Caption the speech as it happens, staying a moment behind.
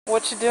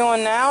What you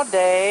doing now,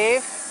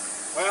 Dave?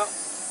 Well,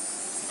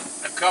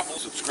 a couple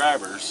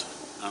subscribers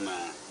on the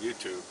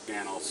YouTube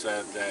channel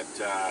said that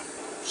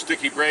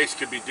sticky brace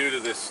could be due to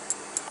this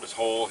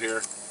hole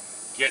here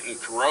getting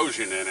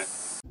corrosion in it.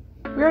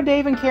 We're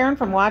Dave and Karen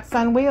from Locks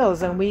on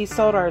Wheels, and we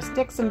sold our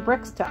sticks and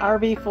bricks to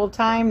RV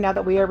full-time now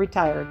that we are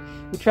retired.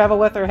 We travel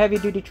with our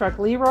heavy-duty truck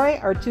Leroy,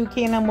 our two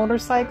K&M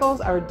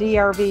motorcycles, our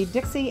DRV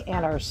Dixie,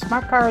 and our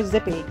smart car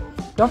Zippy.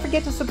 Don't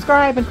forget to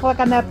subscribe and click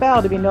on that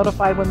bell to be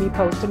notified when we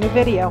post a new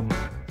video.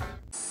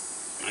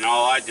 And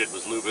all I did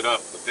was lube it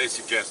up, but they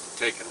suggested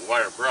taking a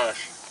wire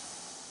brush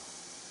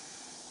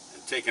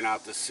and taking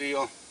out the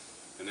seal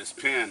and this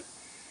pin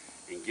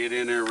and get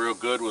in there real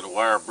good with a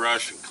wire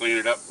brush and clean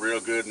it up real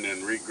good and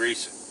then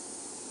re-grease it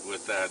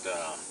with that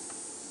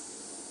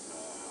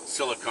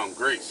silicone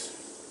grease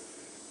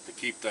to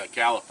keep the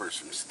calipers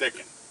from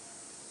sticking.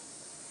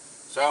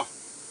 So,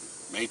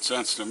 made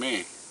sense to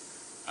me.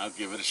 I'll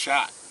give it a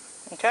shot.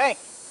 Okay.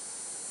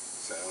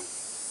 So, I'm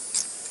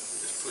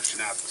just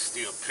pushing out the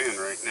steel pin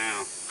right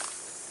now.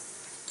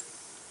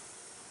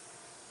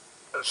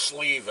 Or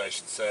sleeve, I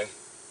should say.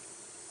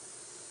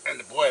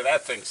 And boy,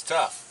 that thing's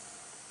tough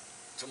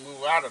to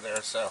move out of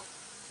there, so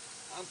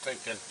I'm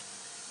thinking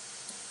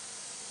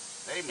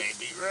they may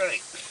be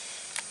right.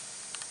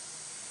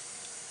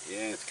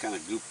 Yeah, it's kind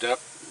of gooped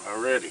up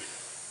already.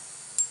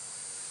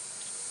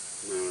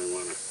 Now I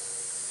want to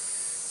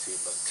see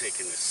about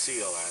taking the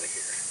seal out of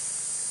here.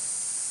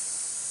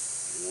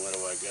 And what do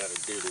I got to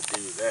do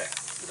that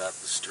without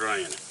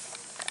destroying it?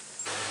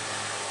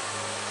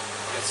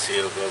 That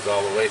seal goes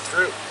all the way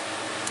through.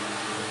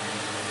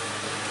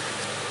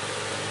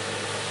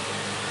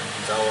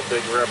 It's all a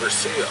big rubber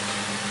seal.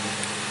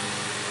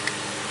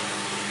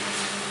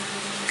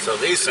 So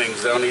these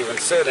things don't even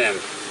sit in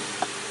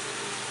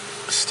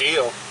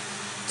steel.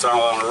 It's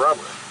all on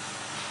rubber.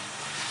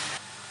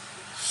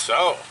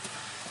 So,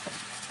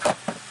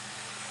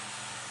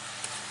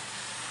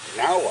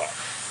 now what?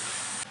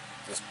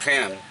 This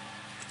pin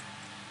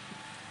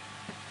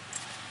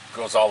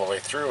goes all the way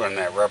through in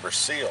that rubber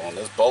seal, and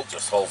this bolt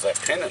just holds that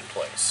pin in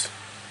place.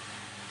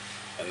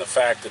 And the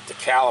fact that the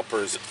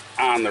caliper's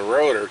on the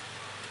rotor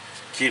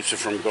keeps it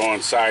from going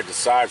side to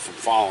side, from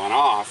falling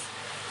off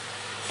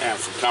and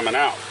from coming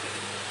out.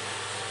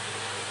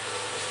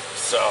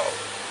 So,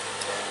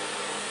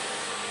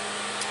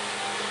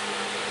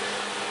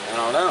 I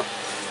don't know.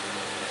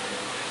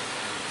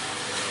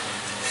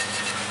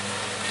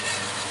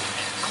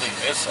 Clean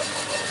this up a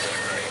little bit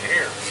right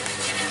here.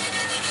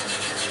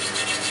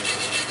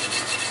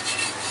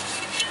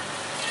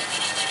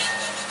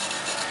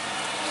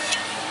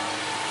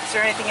 Is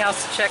there anything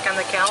else to check on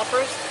the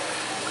calipers?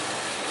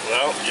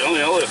 Well, the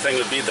only other thing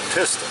would be the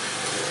piston.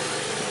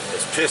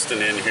 This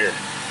piston in here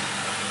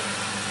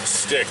is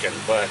sticking,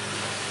 but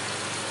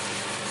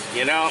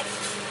you know,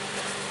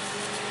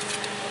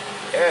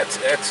 it's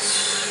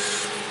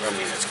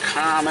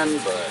common,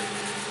 but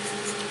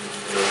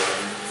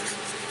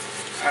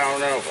I don't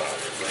know about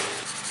it.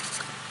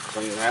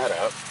 Clean that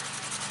up.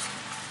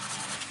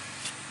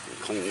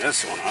 Clean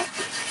this one up.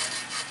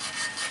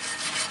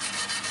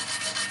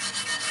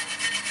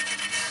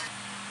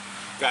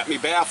 Got me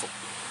baffled.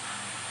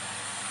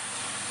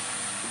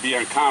 It'd be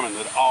uncommon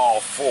that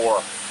all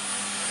four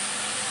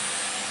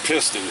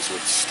pistons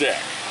would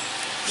stick.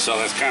 So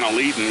that's kind of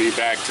leading me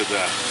back to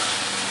the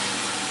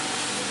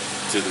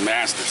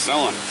master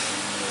cylinder.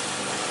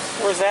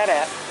 Where's that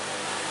at?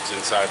 It's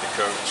inside the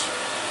coach.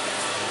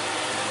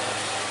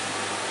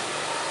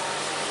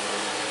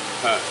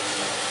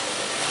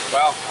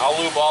 Well, I'll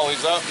lube all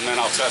these up and then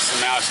I'll test the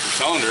master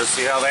cylinder,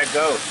 see how that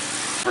goes.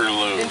 For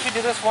lube. Didn't you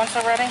do this once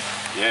already?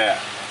 Yeah.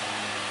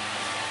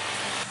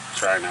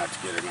 Try not to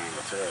get it on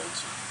the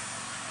threads.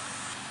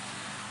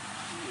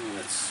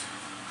 Let's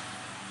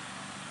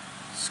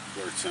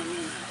squirt some in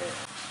that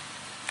hole.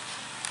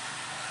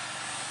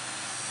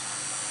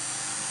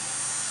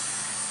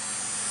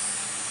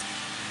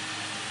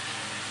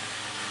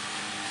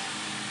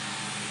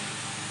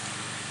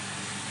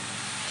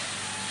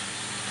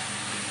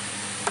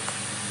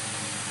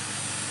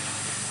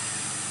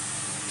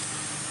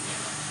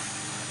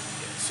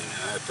 Yeah, see,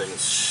 now that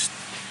thing's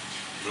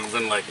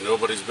moving like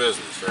nobody's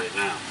business right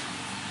now.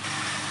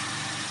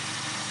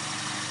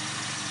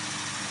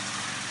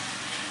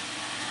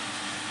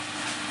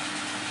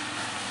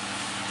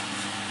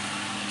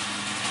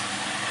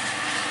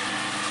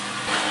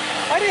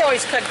 Why do you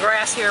always cut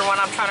grass here when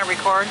I'm trying to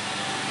record?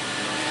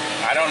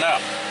 I don't know.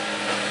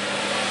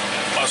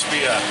 Must be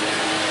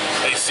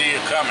they see you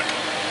coming.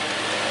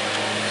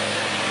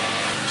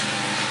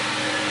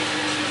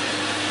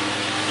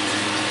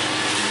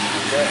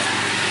 Okay.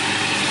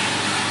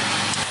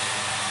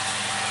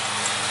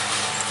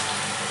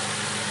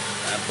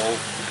 That bolt.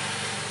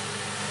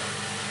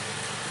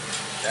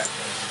 That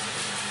bolt.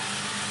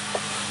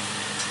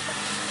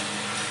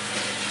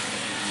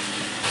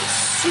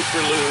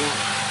 Super lube.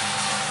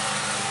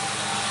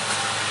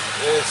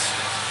 This,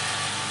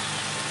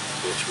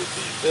 which would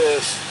be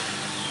this,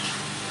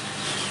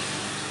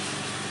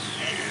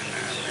 and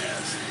then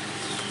this.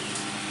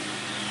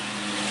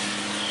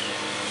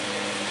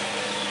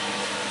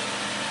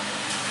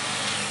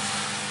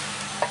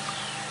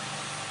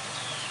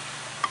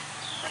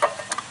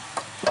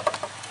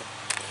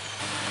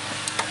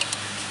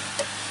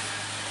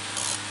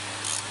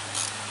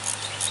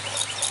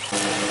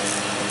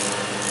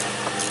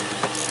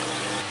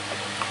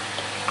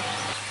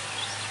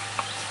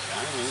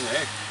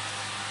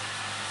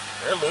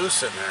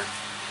 loose in there.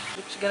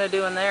 What you gonna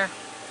do in there?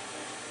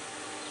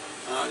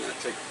 I'm gonna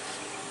take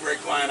the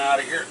brake line out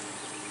of here.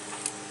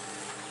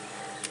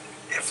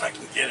 If I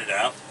can get it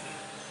out.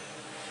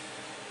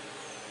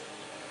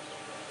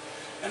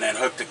 And then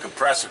hook the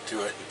compressor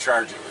to it and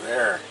charge it with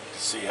air to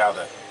see how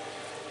the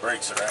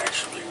brakes are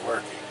actually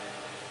working.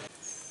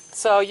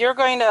 So you're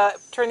going to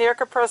turn the air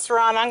compressor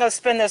on. I'm going to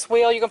spin this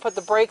wheel. You can put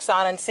the brakes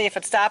on and see if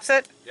it stops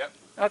it? Yep.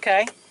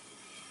 Okay.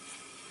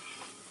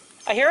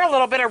 I hear a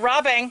little bit of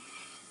rubbing.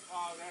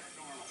 Oh, that's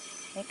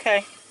normal.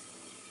 Okay.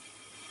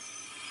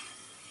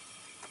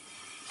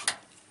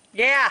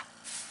 Yeah.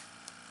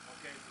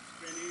 Okay,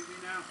 so spin easy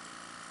now?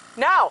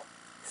 No.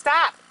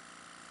 Stop.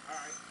 All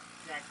right,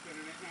 try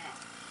spinning it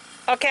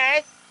now.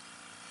 Okay.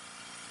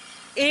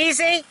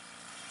 Easy.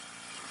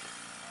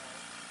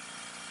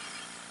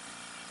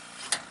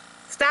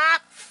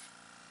 Stop.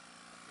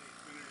 Okay,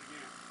 spin it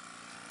again.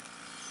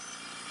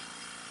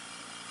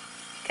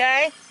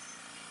 Okay.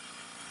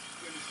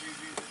 Spin as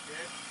easy as it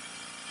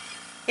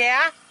did.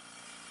 Yeah. All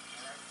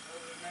right, go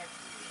to the next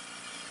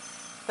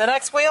wheel. The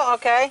next wheel?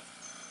 Okay.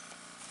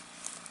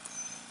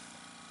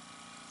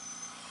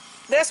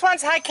 This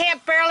one's, I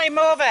can't barely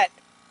move it.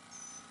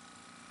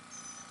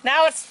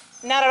 Now it's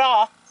not at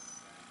all.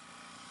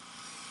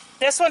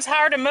 This one's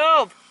hard to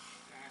move.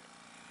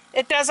 Okay.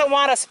 It doesn't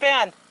want to spin.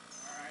 All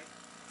right.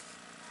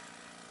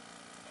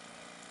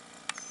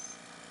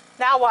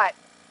 Now what?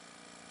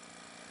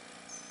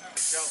 That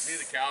tells me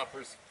the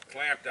caliper's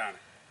clamped on it.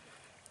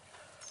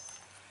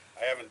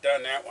 I haven't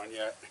done that one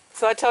yet.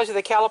 So that tells you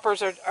the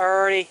calipers are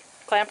already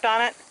clamped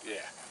on it?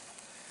 Yeah.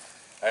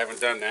 I haven't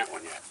done that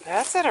one yet.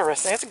 That's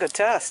interesting. That's a good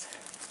test.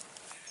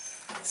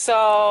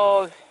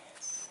 So,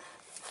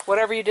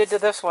 whatever you did to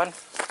this one.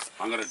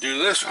 I'm going to do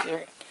this one.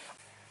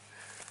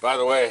 By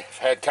the way, I've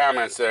had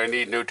comments that I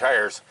need new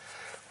tires,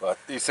 but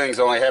these things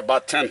only have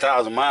about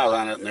 10,000 miles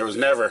on it, and there was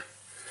never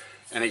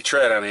any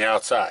tread on the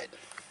outside.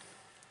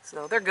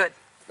 So they're good.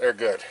 They're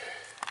good.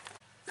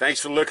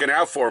 Thanks for looking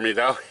out for me,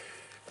 though.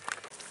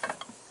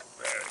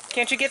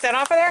 Can't you get that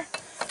off of there?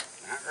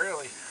 Not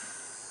really.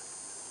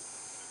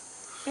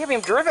 You haven't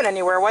even driven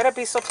anywhere. Why'd it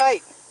be so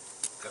tight?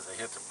 Because I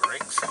hit the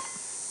brakes.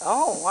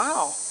 Oh,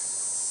 wow.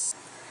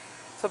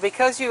 So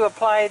because you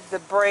applied the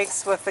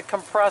brakes with the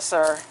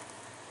compressor,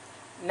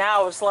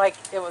 now it's like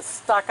it was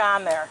stuck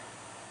on there.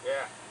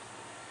 Yeah.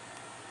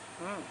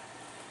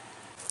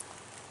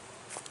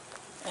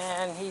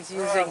 And he's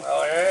using...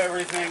 Well,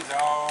 everything's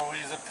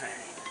always a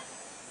pain.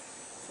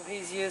 So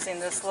he's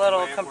using this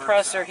little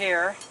compressor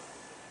here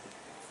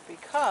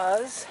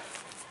because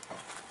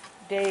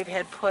Dave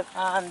had put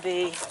on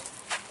the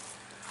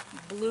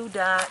Blue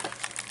Dot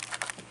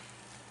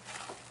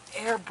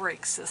air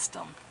brake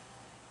system.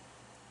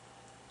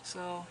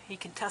 So he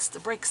can test the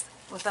brakes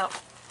without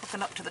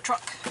hooking up to the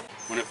truck.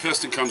 When a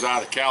piston comes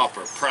out of the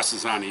caliper, it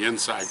presses on the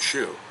inside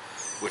shoe,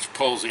 which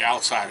pulls the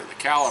outside of the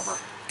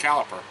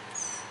caliper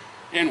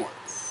inward.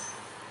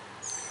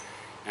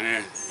 And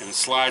it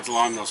slides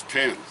along those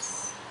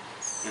pins.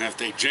 And if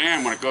they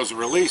jam when it goes to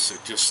release, it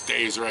just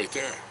stays right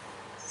there.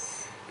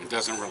 It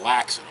doesn't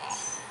relax at all.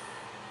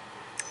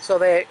 So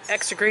the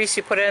extra grease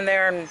you put in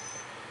there, and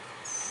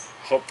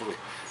Hopefully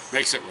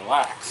makes it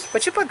relax.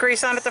 but you put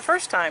grease on it the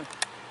first time.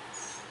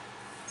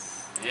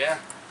 Yeah.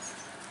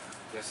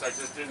 Guess I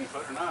just didn't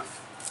put enough.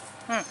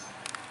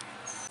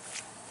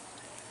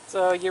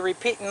 So you're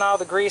repeating all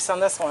the grease on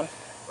this one.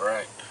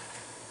 Right.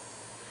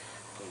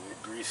 Put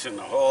the grease in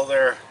the hole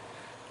there.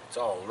 It's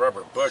all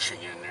rubber bushing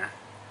in there.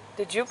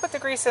 Did you put the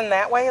grease in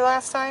that way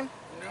last time?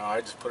 No,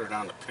 I just put it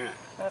on the pin.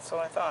 That's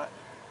what I thought.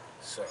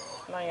 So,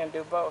 Now you're going to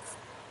do both.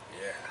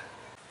 yeah.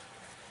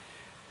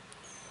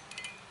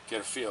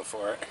 Get a feel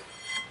for it.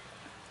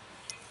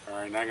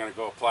 Alright, now I'm going to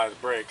go apply the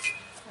brakes.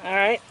 All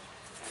right.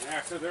 And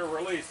after they're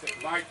released, it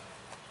might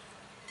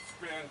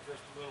spin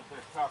just a little bit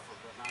tougher,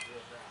 but not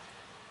real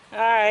fast. All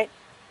right.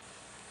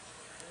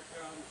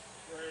 Here comes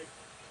brake.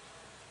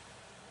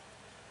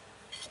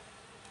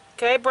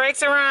 Okay,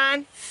 brakes are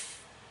on.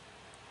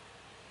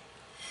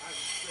 How's it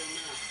spin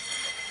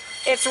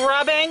now? It's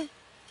rubbing.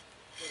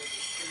 So is it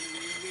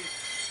spinning easy?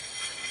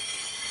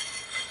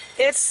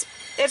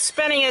 It's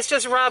spinning. It's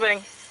just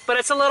rubbing, but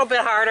it's a little bit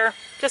harder,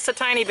 just a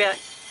tiny bit.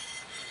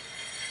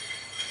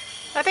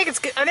 I think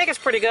it's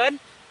pretty good.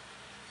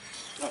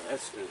 Oh,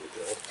 that's spinning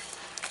good.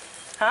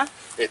 Huh?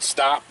 It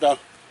stopped though?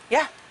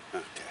 Yeah.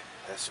 Okay,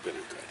 that's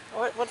spinning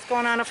good. What's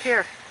going on up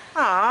here?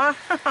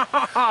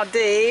 Aw,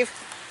 Dave.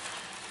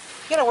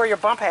 You gotta wear your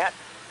bump hat.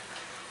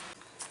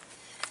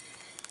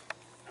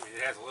 I mean,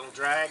 it has a little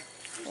drag.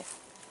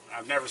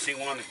 I've never seen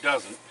one that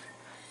doesn't.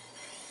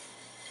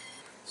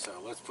 So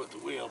let's put the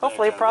wheel back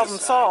Hopefully on problem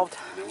this side, solved.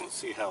 and then we'll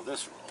see how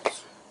this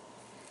rolls.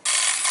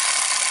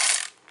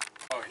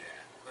 Oh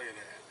yeah, look at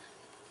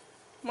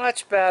that.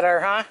 Much better,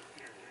 huh?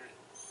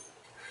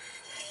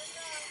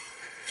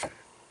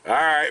 All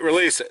right,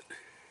 release it.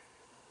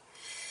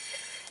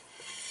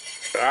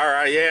 All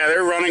right, yeah,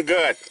 they're running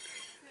good.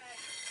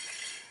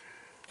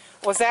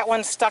 Was that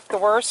one stuck the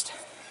worst?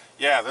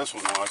 Yeah, this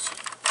one was.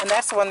 And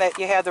that's the one that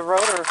you had the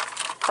rotor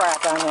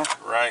crack on you.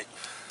 Right.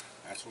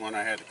 That's the one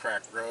I had to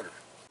crack the rotor.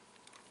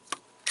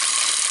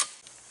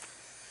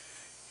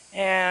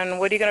 And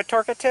what are you going to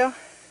torque it to?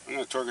 I'm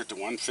going to torque it to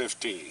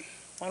 115.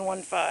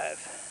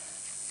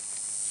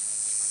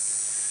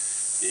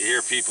 115. You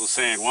hear people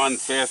saying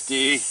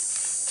 150,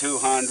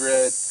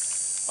 200,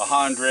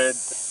 100,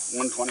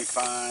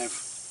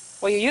 125.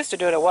 Well, you used to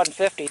do it at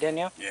 150, didn't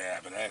you? Yeah,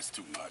 but that's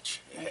too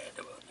much.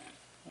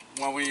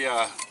 When we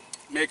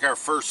make our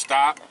first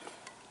stop,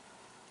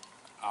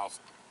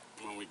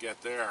 when we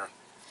get there,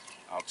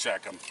 I'll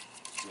check them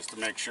just to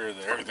make sure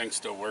that everything's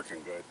still working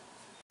good.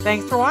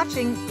 Thanks for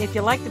watching. If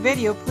you liked the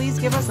video, please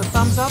give us a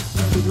thumbs up.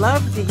 We'd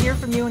love to hear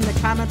from you in the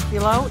comments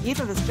below,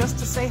 even if it's just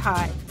to say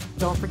hi.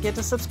 Don't forget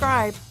to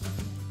subscribe.